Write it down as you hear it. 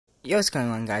Yo, what's going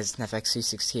on, guys? It's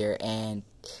NFX36 here, and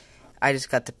I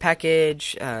just got the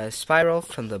package, Spiral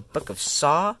from the Book of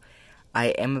Saw. I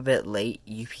am a bit late.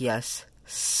 UPS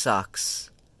sucks.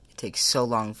 It takes so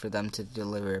long for them to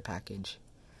deliver a package.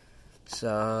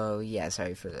 So, yeah,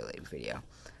 sorry for the late video.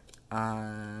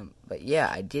 But yeah,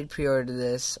 I did pre-order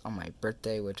this on my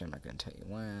birthday, which I'm not going to tell you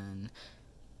when.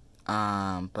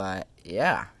 But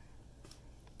yeah,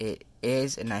 it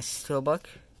is a nice steelbook.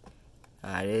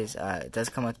 It does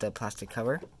come with the plastic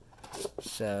cover.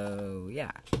 So, yeah.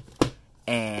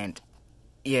 And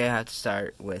you have to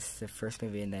start with the first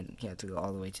movie, and then you have to go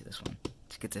all the way to this one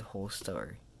to get the whole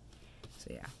story.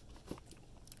 So, yeah.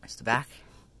 There's the back.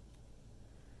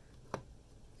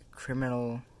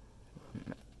 Criminal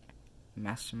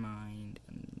mastermind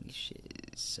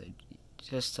unleashes. So,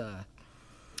 just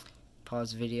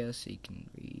pause the video so you can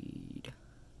read.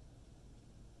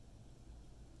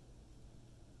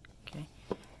 Okay.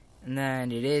 And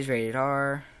then it is rated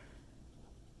R.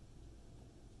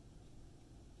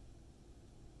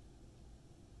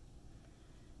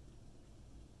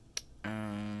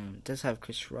 It does have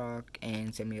Chris Rock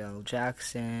and Samuel L.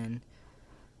 Jackson.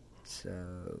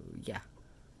 So, yeah.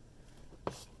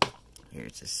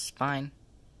 Here's the spine.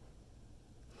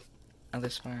 Other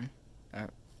spine.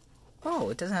 Oh,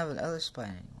 it doesn't have an other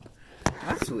spine anymore.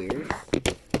 That's weird.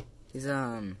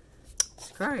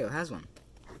 Sicario has one.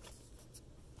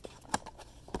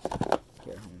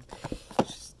 Here,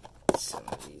 some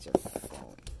of these are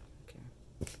falling. Okay.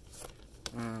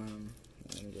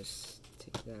 Let me just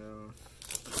take that off.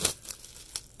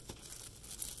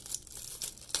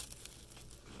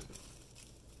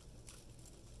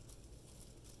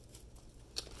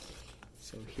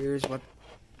 So here's what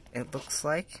it looks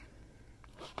like.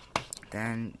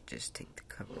 Then just take the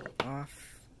cover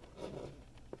off.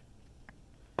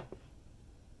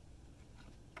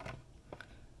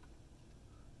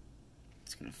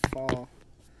 It's gonna fall.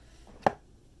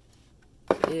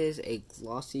 It is a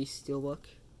glossy steelbook.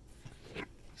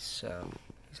 So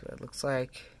here's what it looks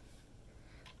like.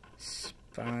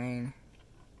 Spine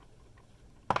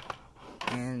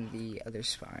and the other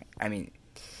spine. In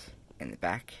the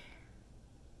back.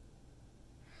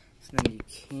 So then you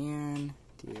can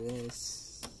do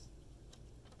this.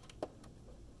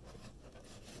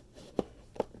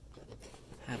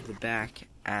 Have the back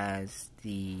as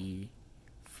the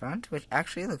front, which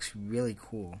actually looks really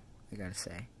cool, I gotta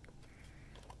say.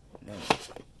 No,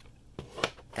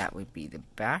 that would be the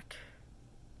back.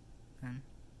 Then,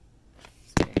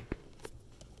 okay.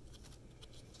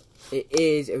 It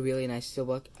is a really nice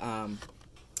steelbook.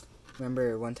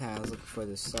 Remember one time I was looking for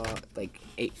the Saw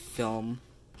 8 film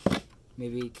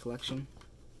movie collection,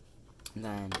 and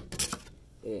then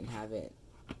they didn't have it,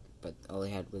 but all they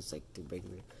had was the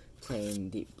regular plain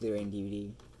Blu Ray and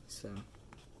DVD. So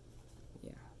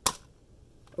yeah.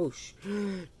 Oh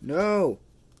no!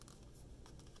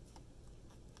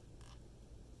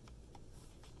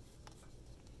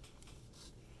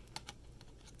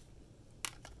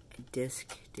 A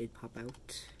disc did pop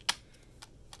out.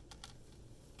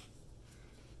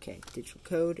 Okay, digital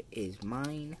code is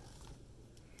mine.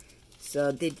 So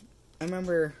I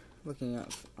remember looking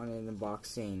up on an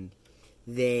unboxing,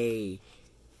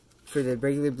 for the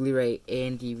regular Blu-ray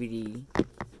and DVD,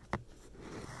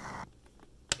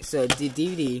 so the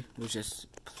DVD was just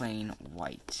plain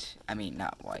white. I mean,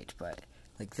 not white, but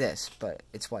like this, but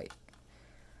it's white.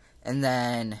 And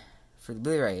then for the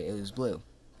Blu-ray, it was blue.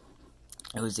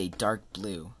 It was a dark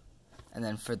blue. And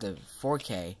then for the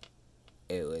 4K,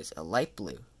 it was a light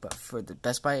blue. But for the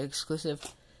Best Buy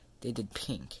exclusive, they did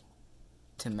pink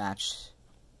to match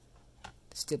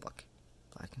the steelbook,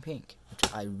 black and pink,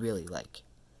 which I really like.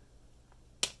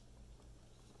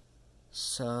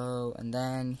 So, and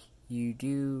then you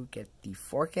do get the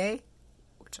 4K,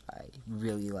 which I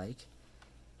really like,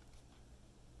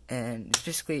 and it's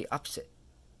basically opposite.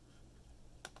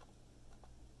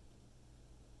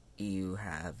 You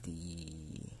have the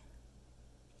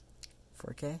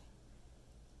 4K,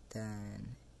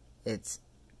 then it's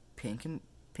pink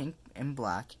and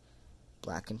black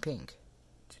and pink,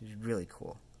 which is really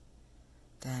cool.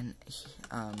 Then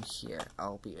here,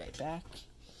 I'll be right back.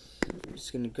 I'm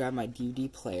just gonna grab my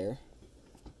DVD player,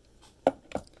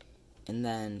 and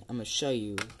then I'm gonna show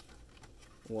you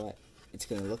what it's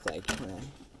gonna look like when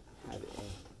I have it in.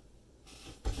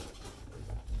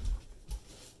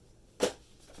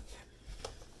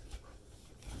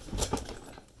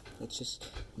 Let's just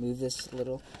move this a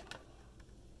little.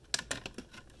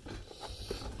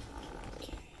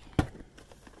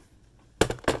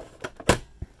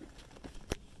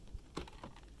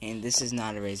 And this is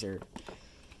not a Razer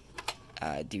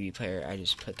DVD player. I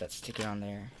just put that sticker on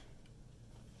there.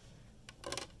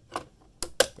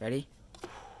 Ready?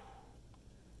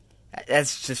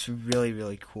 That's just really,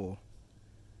 really cool.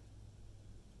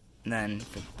 And then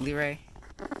for Blu Ray,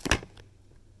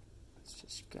 let's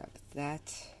just grab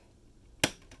that.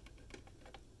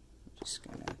 Just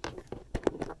gonna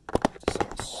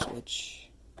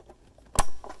switch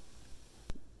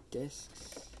discs.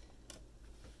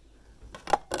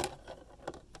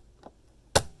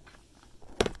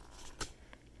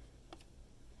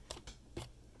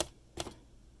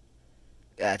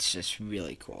 That's just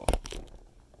really cool.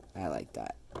 I like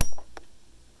that.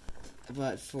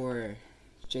 But for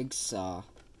Jigsaw,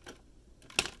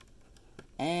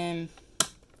 it's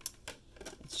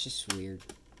just weird.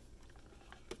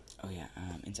 Oh yeah,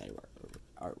 inside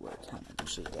artwork. How am I gonna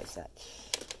show you guys that?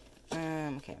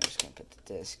 Okay, I'm just gonna put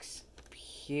the discs up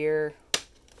here.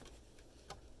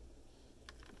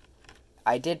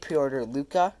 I did pre-order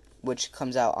Luca, which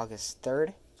comes out August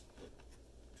 3rd.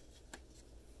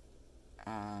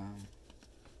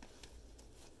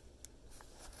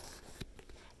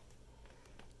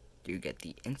 You get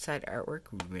the inside artwork,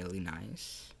 really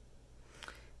nice.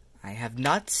 I have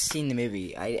not seen the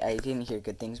movie. I didn't hear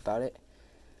good things about it.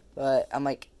 But I'm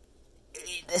like,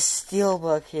 the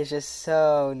steelbook is just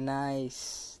so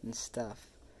nice and stuff.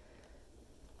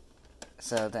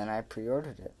 So then I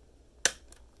pre-ordered it.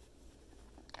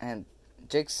 And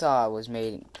Jigsaw was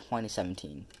made in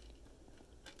 2017.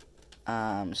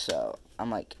 So I'm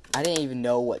like, I didn't even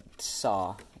know what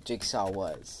Jigsaw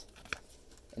was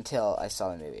until I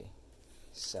saw the movie.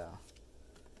 So,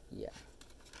 yeah.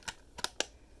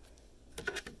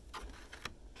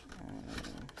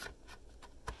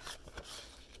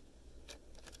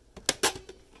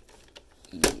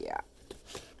 Yeah.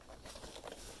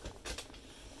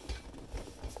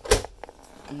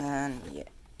 And then, yeah,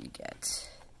 you get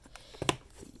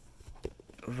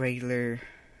the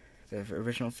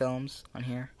original films on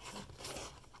here.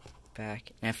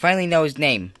 Back. And I finally know his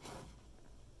name.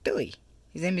 Billy.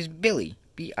 His name is Billy.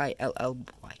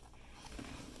 B-I-L-L-Y.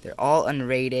 They're all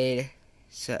unrated.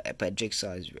 So, but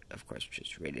Jigsaw is, of course,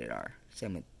 just rated R.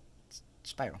 Same with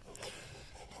Spiral.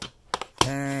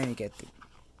 And you get the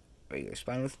regular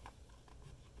Spiral with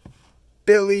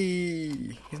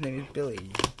Billy. His name is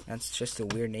Billy. That's just a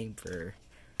weird name for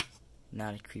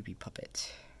not a creepy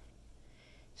puppet.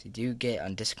 So you do get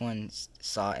on disc 1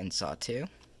 Saw and Saw 2. You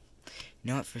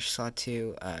know what, for Saw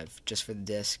 2, just for the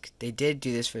disc, they did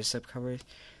do this for the subcovers.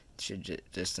 Should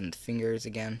just on the fingers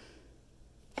again.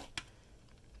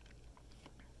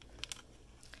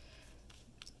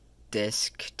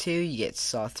 Disc 2, you get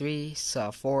Saw 3,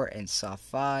 Saw 4, and Saw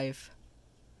 5.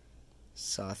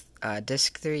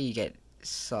 Disc 3, you get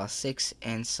Saw 6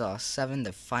 and Saw 7,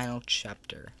 the final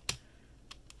chapter.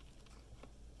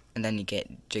 And then you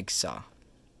get Jigsaw.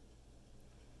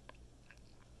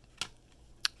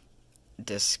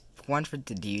 Disc 1 for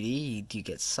the DVD, you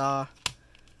get Saw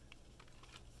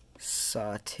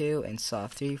 2, and Saw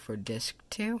 3 for Disc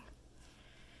 2.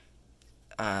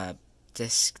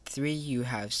 Disc 3, you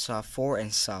have Saw 4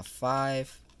 and Saw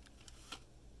 5.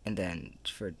 And then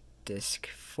for Disc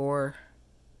 4,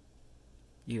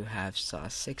 you have Saw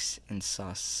 6 and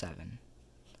Saw 7.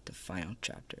 The final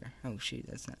chapter. Oh shoot,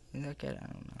 is that good? I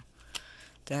don't know.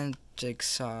 Then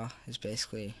Jigsaw is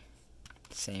basically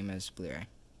the same as Blu Ray.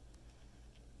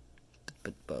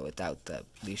 But without the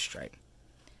blue stripe.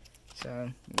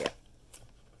 So, yeah.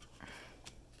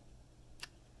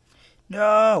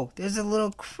 No! There's a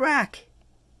little crack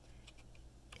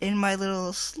in my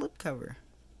little slipcover.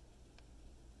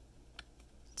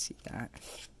 See that?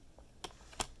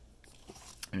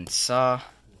 And Saw,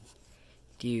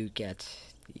 you get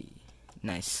the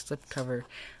nice slipcover.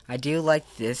 I do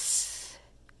like this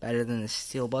better than the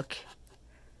steelbook.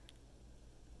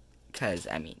 Because,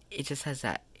 I mean, it just has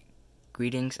that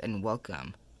greetings and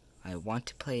welcome. I want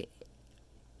to play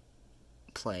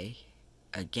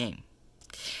a game.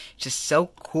 It's just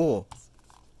so cool.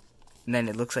 And then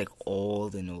it looks like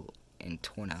old and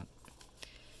torn up.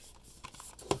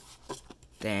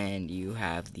 Then you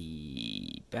have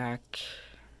the back.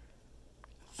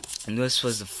 And this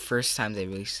was the first time they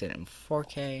released it in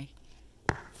 4K.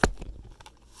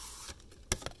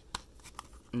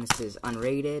 And this is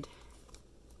unrated.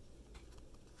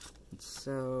 And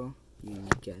so you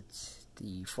get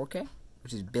the 4K,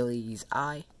 which is Billy's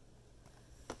eye.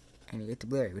 And you get the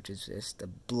Blu Ray, which is just a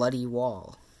bloody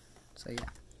wall. So yeah.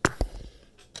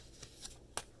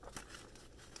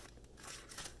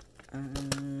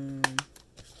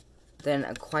 Then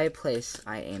A Quiet Place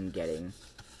I am getting.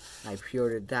 I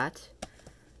pre-ordered that.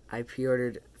 I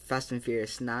pre-ordered Fast and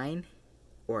Furious 9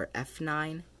 or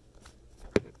F9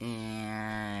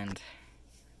 and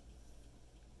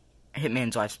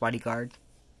Hitman's Wife's Bodyguard.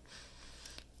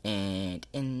 and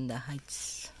In the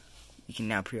Heights. You can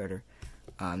now pre-order.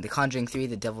 The Conjuring 3,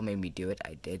 The Devil Made Me Do It,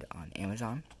 I did on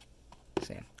Amazon.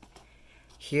 So, yeah.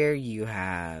 Here you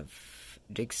have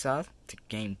Jigsaw. The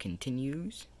game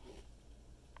continues.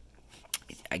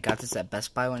 I got this at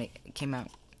Best Buy when it came out.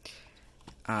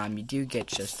 You do get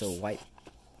just a white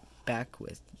back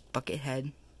with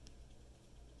Buckethead.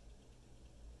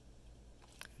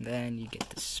 Then you get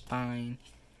the spine.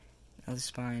 Another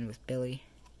spine with Billy.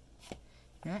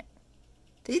 Alright.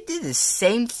 They did the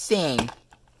same thing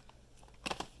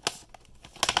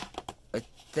with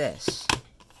this.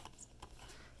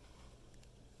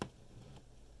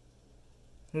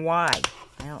 Why?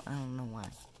 I don't know why.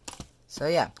 So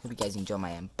yeah, hope you guys enjoy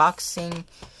my unboxing.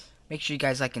 Make sure you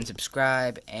guys like and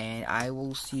subscribe, and I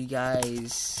will see you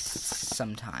guys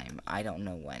sometime. I don't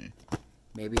know when.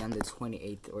 Maybe on the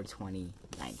 28th or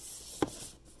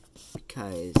 29th.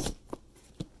 Because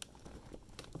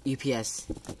UPS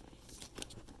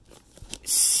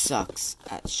sucks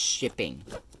at shipping.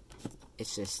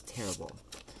 It's just terrible.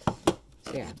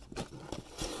 So yeah.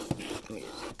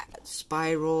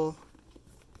 Spiral.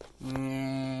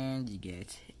 And you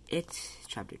get It,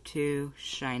 Chapter 2,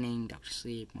 Shining, Doctor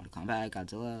Sleep, Mortal Kombat,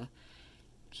 Godzilla,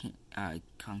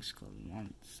 Kong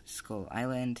Skull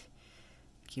Island,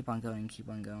 Keep on Going,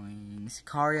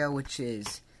 Sicario, which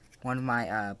is one of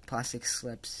my plastic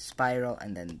slips, Spiral,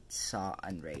 and then Saw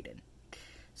Unrated.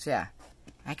 So yeah,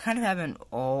 I kind of have them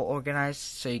all organized,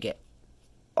 so you get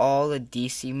all the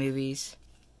DC movies,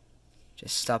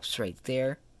 just stops right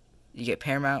there. You get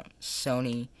Paramount,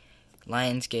 Sony,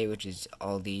 Lionsgate, which is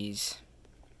all these.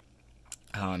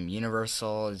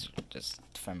 Universal is just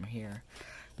from here.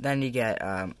 Then you get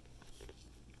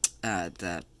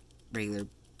the regular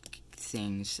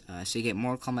things. So you get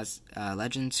Mortal Kombat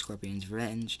Legends, Scorpion's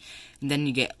Revenge, and then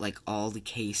you get like all the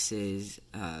cases.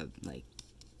 They're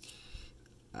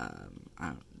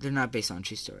not based on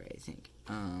true story, I think.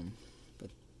 But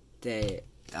they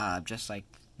just like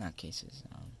not cases.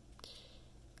 I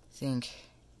think.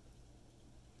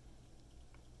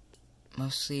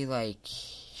 Mostly like,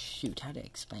 shoot, how to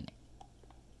explain it?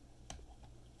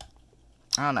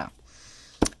 I don't know.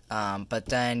 But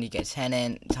then you get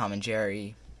Tennant, Tom and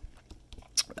Jerry.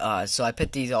 So I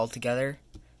put these all together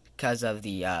because of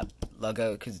the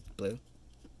logo, because it's blue.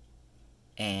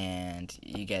 And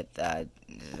you get the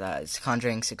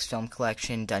Conjuring 6 film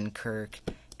collection, Dunkirk,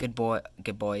 Good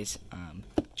Boys,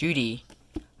 Judy.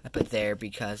 I put there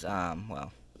because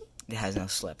well, it has no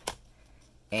slip.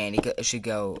 And it should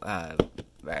go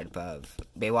right above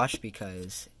Baywatch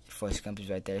because Forrest Gump is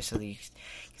right there. So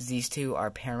these two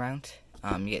are Paramount.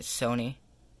 You get Sony.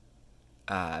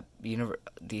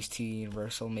 These two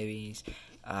Universal movies.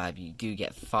 You do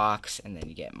get Fox, and then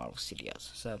you get Marvel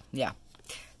Studios. So yeah,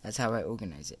 that's how I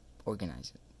organize it.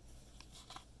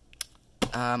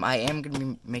 I am gonna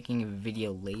be making a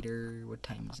video later. What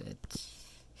time is it?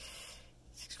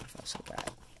 6:45. So I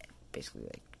got basically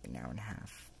like an hour and a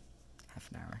half. Half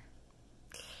an hour.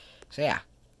 So yeah,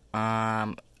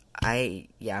 I'm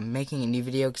making a new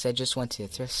video because I just went to the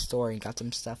thrift store and got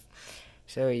some stuff.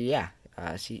 So yeah,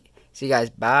 see you guys.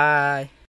 Bye.